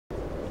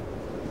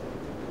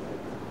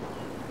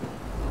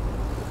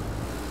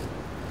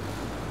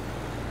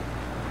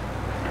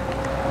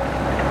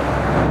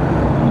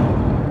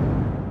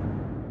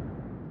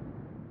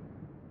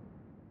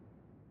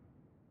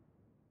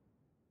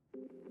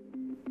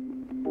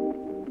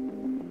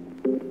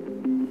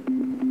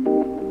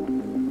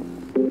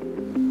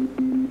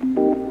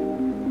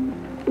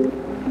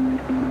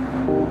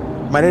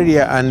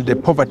Malaria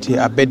and poverty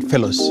are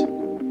bedfellows.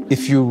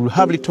 If you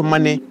have little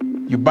money,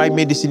 you buy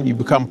medicine, you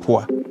become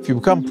poor. If you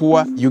become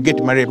poor, you get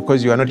malaria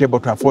because you are not able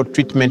to afford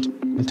treatment.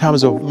 In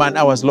terms of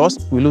man-hours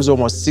lost, we lose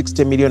almost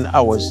 60 million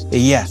hours a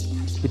year.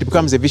 It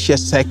becomes a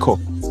vicious cycle.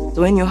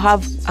 So when you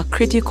have a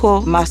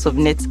critical mass of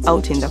nets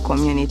out in the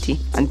community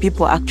and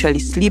people actually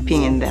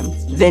sleeping in them,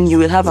 then you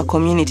will have a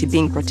community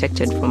being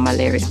protected from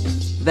malaria.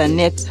 The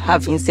nets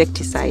have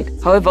insecticide.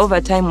 However,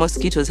 over time,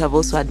 mosquitoes have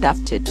also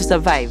adapted to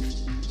survive.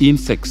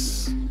 Insects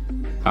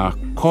are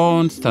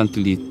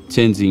constantly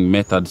changing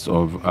methods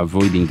of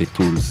avoiding the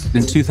tools.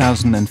 In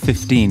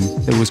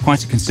 2015, there was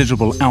quite a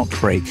considerable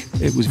outbreak.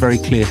 It was very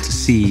clear to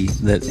see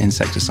that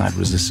insecticide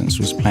resistance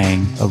was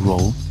playing a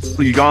role.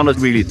 Uganda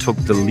really took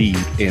the lead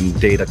in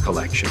data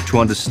collection to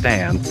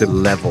understand the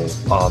level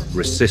of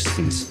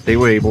resistance. They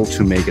were able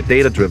to make a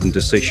data-driven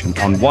decision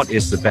on what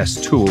is the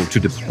best tool to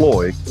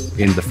deploy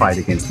in the fight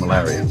against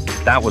malaria.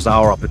 That was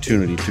our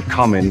opportunity to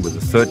come in with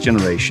the third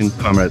generation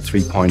PermaNet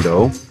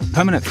 3.0.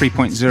 PermaNet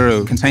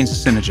 3.0 contains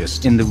a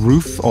synergist in the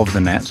roof of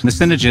the net. The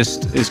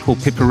synergist is called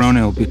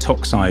pyrethroids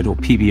butoxide, or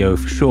PBO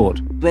for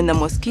short. When the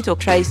mosquito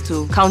tries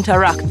to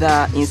counteract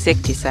the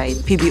insecticide,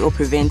 PBO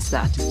prevents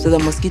that, so the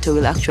mosquito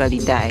will actually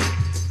die.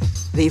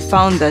 They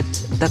found that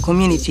the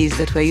communities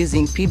that were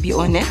using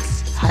PBO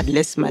nets had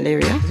less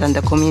malaria than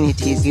the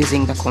communities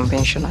using the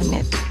conventional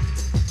net.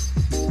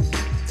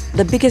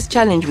 The biggest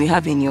challenge we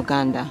have in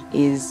Uganda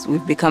is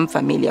we've become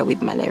familiar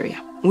with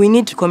malaria. We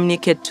need to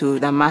communicate to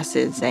the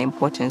masses the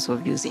importance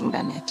of using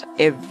the net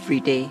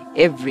every day,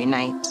 every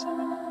night.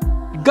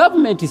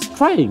 Government is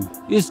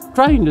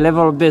trying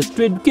level-based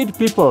to educate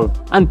people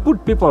and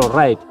put people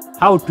right.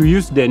 How to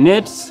use the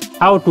nets,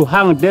 how to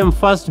hang them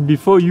first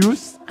before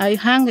use. I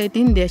hang it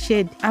in the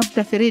shade.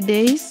 After 3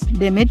 days,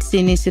 the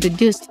medicine is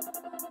reduced.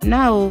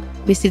 Now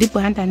we sleep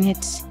under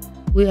nets.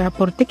 We are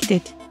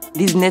protected.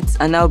 These nets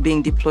are now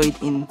being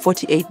deployed in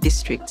 48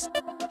 districts.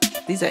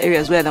 These are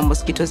areas where the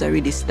mosquitoes are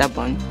really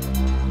stubborn.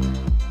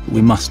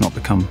 We must not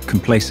become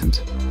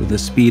complacent. With the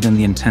speed and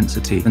the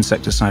intensity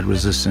insecticide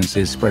resistance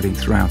is spreading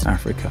throughout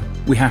Africa,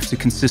 we have to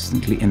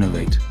consistently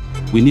innovate.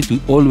 We need to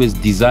always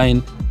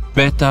design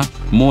better,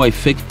 more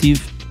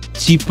effective,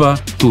 cheaper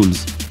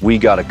tools. We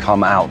got to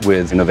come out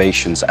with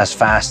innovations as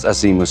fast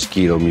as the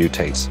mosquito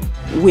mutates.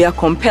 We are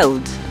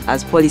compelled,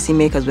 as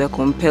policymakers, we are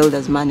compelled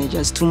as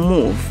managers to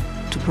move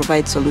to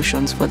provide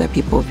solutions for the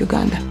people of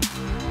Uganda.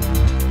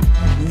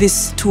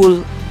 This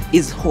tool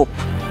is hope.